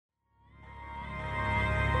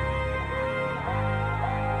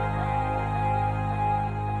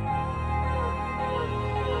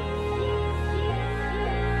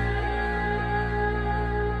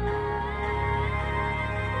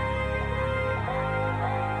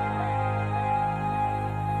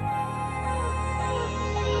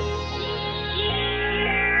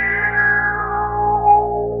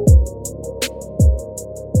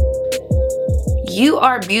You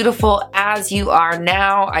are beautiful as you are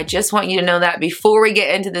now. I just want you to know that before we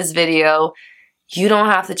get into this video, you don't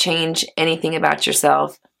have to change anything about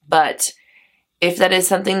yourself. But if that is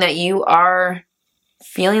something that you are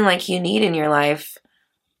feeling like you need in your life,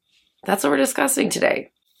 that's what we're discussing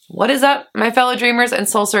today. What is up, my fellow dreamers and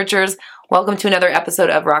soul searchers? Welcome to another episode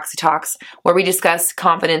of Roxy Talks, where we discuss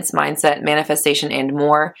confidence, mindset, manifestation, and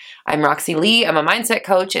more. I'm Roxy Lee. I'm a mindset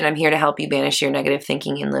coach, and I'm here to help you banish your negative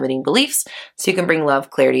thinking and limiting beliefs so you can bring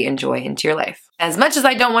love, clarity, and joy into your life. As much as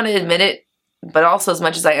I don't want to admit it, but also as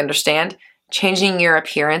much as I understand, changing your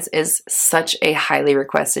appearance is such a highly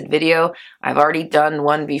requested video. I've already done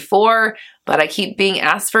one before, but I keep being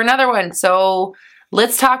asked for another one. So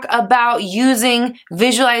let's talk about using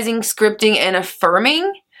visualizing, scripting, and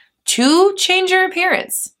affirming to change your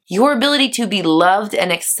appearance. Your ability to be loved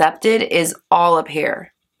and accepted is all up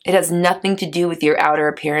here. It has nothing to do with your outer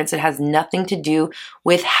appearance. It has nothing to do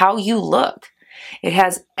with how you look. It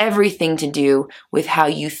has everything to do with how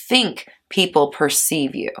you think people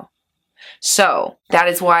perceive you. So that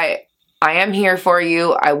is why I am here for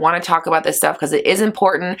you. I want to talk about this stuff because it is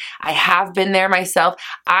important. I have been there myself.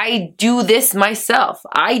 I do this myself.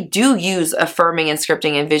 I do use affirming and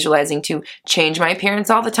scripting and visualizing to change my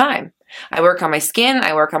appearance all the time. I work on my skin.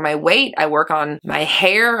 I work on my weight. I work on my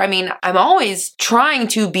hair. I mean, I'm always trying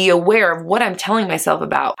to be aware of what I'm telling myself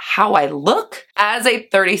about how I look as a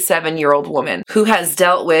 37-year-old woman who has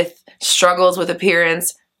dealt with struggles with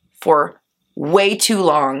appearance for way too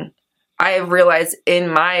long. I have realized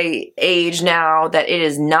in my age now that it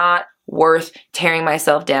is not worth tearing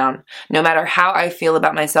myself down. No matter how I feel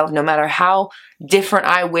about myself, no matter how different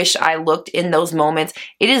I wish I looked in those moments,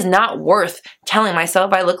 it is not worth telling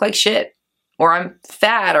myself I look like shit, or I'm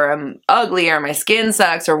fat, or I'm ugly, or my skin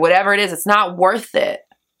sucks, or whatever it is. It's not worth it.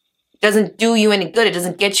 It doesn't do you any good. It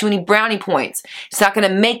doesn't get you any brownie points. It's not going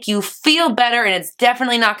to make you feel better, and it's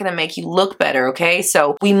definitely not going to make you look better, okay?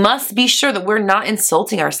 So we must be sure that we're not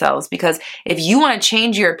insulting ourselves, because if you want to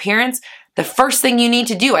change your appearance, the first thing you need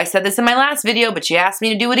to do, I said this in my last video, but you asked me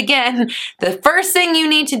to do it again. The first thing you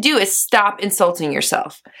need to do is stop insulting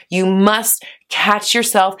yourself. You must catch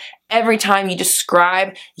yourself every time you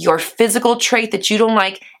describe your physical trait that you don't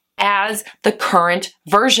like as the current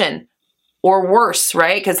version. Or worse,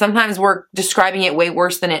 right? Because sometimes we're describing it way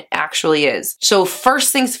worse than it actually is. So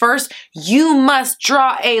first things first, you must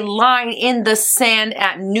draw a line in the sand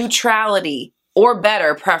at neutrality, or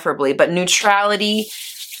better, preferably, but neutrality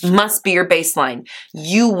must be your baseline.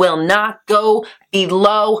 You will not go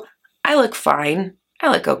below, I look fine, I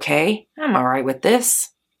look okay, I'm all right with this.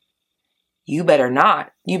 You better not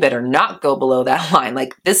go below that line.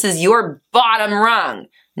 Like, this is your bottom rung.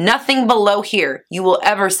 Nothing below here you will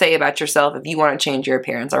ever say about yourself if you want to change your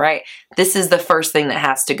appearance, all right? This is the first thing that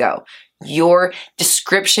has to go. Your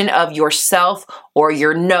description of yourself, or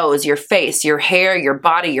your nose, your face, your hair, your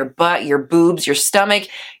body, your butt, your boobs, your stomach,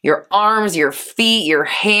 your arms, your feet, your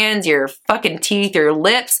hands, your fucking teeth, your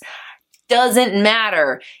lips, doesn't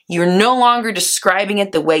matter. You're no longer describing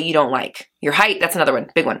it the way you don't like. Your height, that's another one,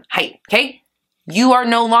 big one, height, okay? You are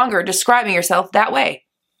no longer describing yourself that way.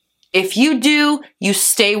 If you do, you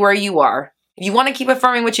stay where you are. If you want to keep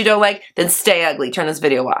affirming what you don't like, then stay ugly. Turn this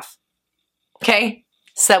video off. Okay?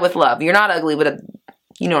 Set with love. You're not ugly, but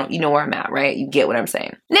you know where I'm at, right? You get what I'm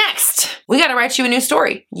saying. Next, we got to write you a new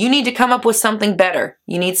story. You need to come up with something better.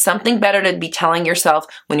 You need something better to be telling yourself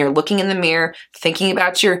when you're looking in the mirror, thinking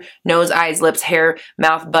about your nose, eyes, lips, hair,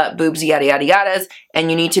 mouth, butt, boobs, yada, yada, yadas. And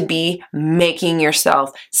you need to be making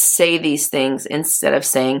yourself say these things instead of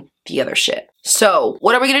saying the other shit. So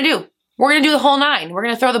what are we going to do? We're going to do the whole nine. We're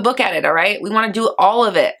going to throw the book at it, all right? We want to do all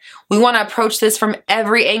of it. We want to approach this from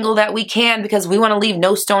every angle that we can because we want to leave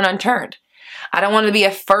no stone unturned. I don't want to be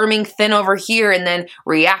affirming thin over here and then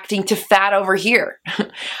reacting to fat over here.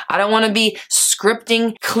 I don't want to be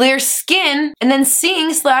scripting clear skin and then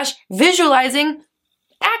seeing/visualizing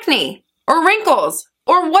acne or wrinkles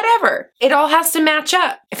or whatever. It all has to match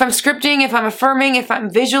up. If I'm scripting, if I'm affirming, if I'm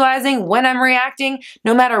visualizing, when I'm reacting,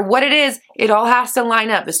 no matter what it is, it all has to line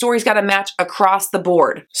up. The story's got to match across the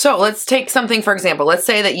board. So let's take something, for example. Let's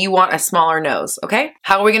say that you want a smaller nose, okay?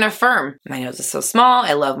 How are we going to affirm? My nose is so small.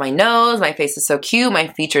 I love my nose. My face is so cute. My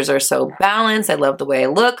features are so balanced. I love the way I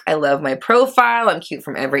look. I love my profile. I'm cute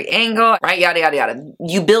from every angle, right? Yada, yada, yada.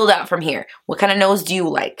 You build out from here. What kind of nose do you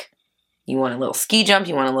like? You want a little ski jump?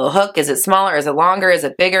 You want a little hook? Is it smaller? Is it longer? Is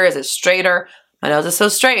it bigger? Is it straighter? My nose is so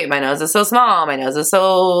straight. My nose is so small. My nose is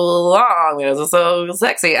so long. My nose is so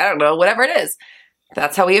sexy. I don't know. Whatever it is.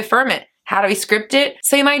 That's how we affirm it. How do we script it?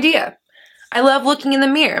 Same idea. I love looking in the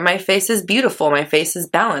mirror. My face is beautiful. My face is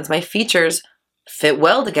balanced. My features fit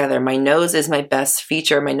well together. My nose is my best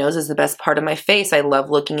feature. My nose is the best part of my face. I love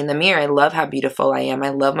looking in the mirror. I love how beautiful I am. I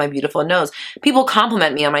love my beautiful nose. People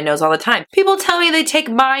compliment me on my nose all the time. People tell me they take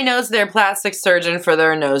my nose to their plastic surgeon for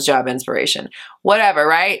their nose job inspiration. Whatever,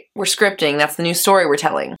 right? We're scripting. That's the new story we're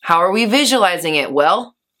telling. How are we visualizing it?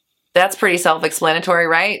 Well, that's pretty self-explanatory,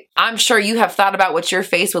 right? I'm sure you have thought about what your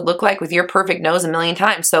face would look like with your perfect nose a million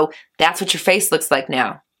times. So that's what your face looks like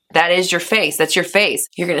now. That is your face. That's your face.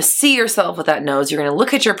 You're going to see yourself with that nose. You're going to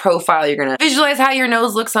look at your profile. You're going to visualize how your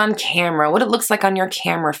nose looks on camera, what it looks like on your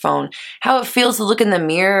camera phone, how it feels to look in the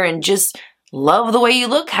mirror and just love the way you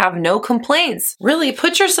look, have no complaints. Really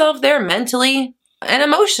put yourself there mentally and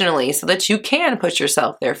emotionally so that you can put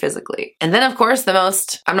yourself there physically. And then, of course, the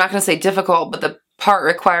most, I'm not going to say difficult, but the part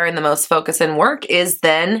requiring the most focus and work is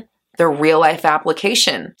then the real life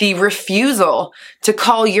application. The refusal to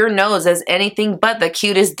call your nose as anything but the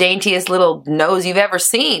cutest, daintiest little nose you've ever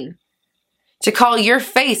seen. To call your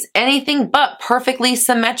face anything but perfectly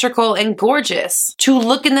symmetrical and gorgeous. To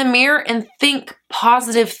look in the mirror and think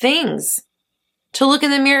positive things. To look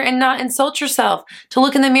in the mirror and not insult yourself. To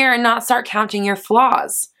look in the mirror and not start counting your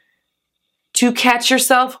flaws. To catch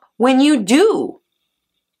yourself when you do.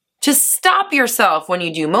 To stop yourself when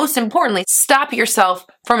you do. Most importantly, stop yourself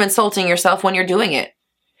from insulting yourself when you're doing it.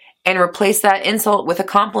 And replace that insult with a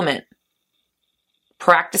compliment.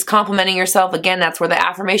 Practice complimenting yourself. Again, that's where the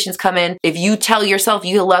affirmations come in. If you tell yourself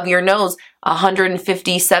you love your nose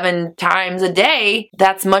 157 times a day,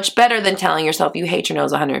 that's much better than telling yourself you hate your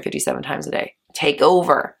nose 157 times a day. Take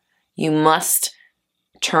over. You must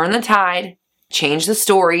turn the tide, change the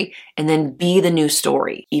story, and then be the new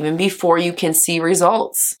story, even before you can see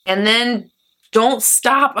results. And then don't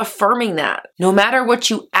stop affirming that. No matter what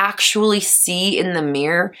you actually see in the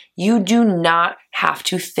mirror, you do not have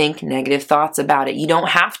to think negative thoughts about it. You don't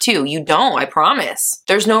have to. You don't, I promise.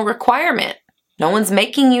 There's no requirement. No one's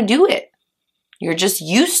making you do it. You're just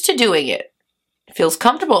used to doing it. It feels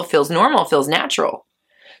comfortable, it feels normal, it feels natural.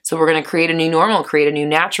 So we're going to create a new normal, create a new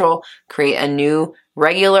natural, create a new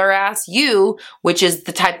regular ass you, which is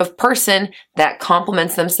the type of person that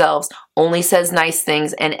compliments themselves, only says nice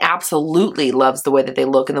things, and absolutely loves the way that they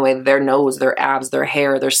look and the way that their nose, their abs, their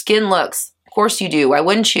hair, their skin looks. Of course you do. Why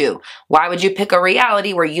wouldn't you? Why would you pick a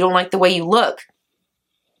reality where you don't like the way you look?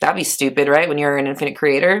 That'd be stupid, right? When you're an infinite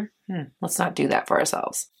creator. Let's not do that for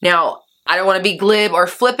ourselves. Now, I don't want to be glib or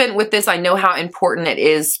flippant with this. I know how important it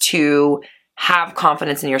is to have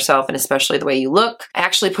confidence in yourself and especially the way you look. I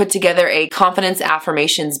actually put together a confidence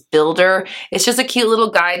affirmations builder. It's just a cute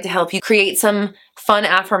little guide to help you create some fun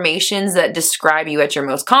affirmations that describe you at your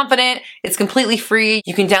most confident. It's completely free.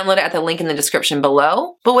 You can download it at the link in the description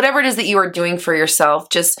below. But whatever it is that you are doing for yourself,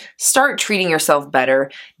 just start treating yourself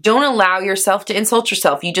better. Don't allow yourself to insult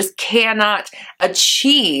yourself. You just cannot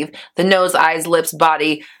achieve the nose, eyes, lips,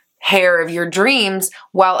 body, hair of your dreams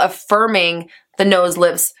while affirming the nose,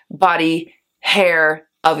 lips, body, hair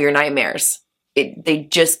of your nightmares. They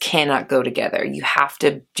just cannot go together. You have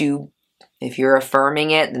to do, if you're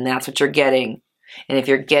affirming it, then that's what you're getting. And if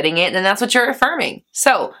you're getting it, then that's what you're affirming.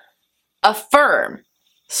 So affirm,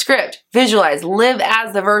 script, visualize, live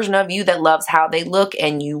as the version of you that loves how they look,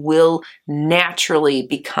 and you will naturally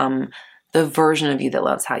become the version of you that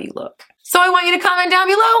loves how you look. So I want you to comment down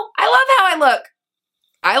below. I love how I look.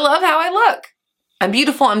 I love how I look. I'm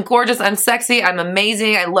beautiful, I'm gorgeous, I'm sexy, I'm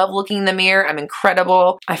amazing, I love looking in the mirror, I'm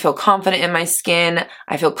incredible, I feel confident in my skin,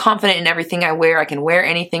 I feel confident in everything I wear, I can wear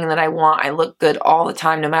anything that I want, I look good all the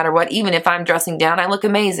time no matter what, even if I'm dressing down, I look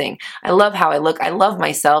amazing. I love how I look, I love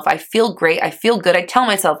myself, I feel great, I feel good, I tell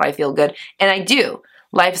myself I feel good, and I do.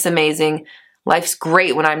 Life's amazing, life's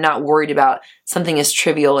great when I'm not worried about something as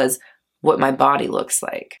trivial as what my body looks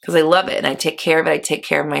like, because I love it and I take care of it, I take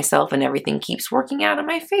care of myself, and everything keeps working out in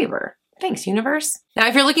my favor. Thanks, universe. Now,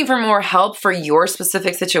 if you're looking for more help for your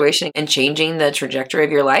specific situation and changing the trajectory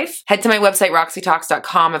of your life, head to my website,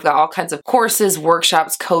 roxytalks.com. I've got all kinds of courses,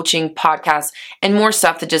 workshops, coaching, podcasts, and more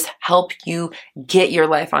stuff to just help you get your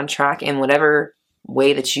life on track in whatever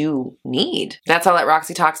way that you need. That's all at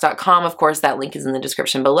roxytalks.com. Of course, that link is in the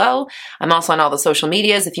description below. I'm also on all the social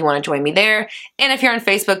medias if you want to join me there. And if you're on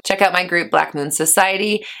Facebook, check out my group, Black Moon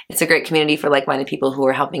Society. It's a great community for like-minded people who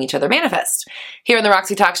are helping each other manifest. Here on the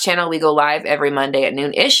Roxy Talks channel, we go live every Monday at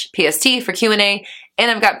noon-ish PST for Q&A. And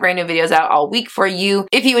I've got brand new videos out all week for you.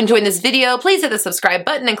 If you enjoyed this video, please hit the subscribe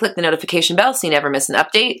button and click the notification bell so you never miss an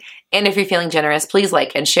update. And if you're feeling generous, please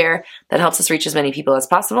like and share. That helps us reach as many people as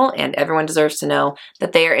possible, and everyone deserves to know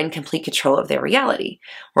that they are in complete control of their reality.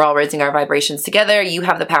 We're all raising our vibrations together. You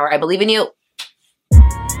have the power. I believe in you.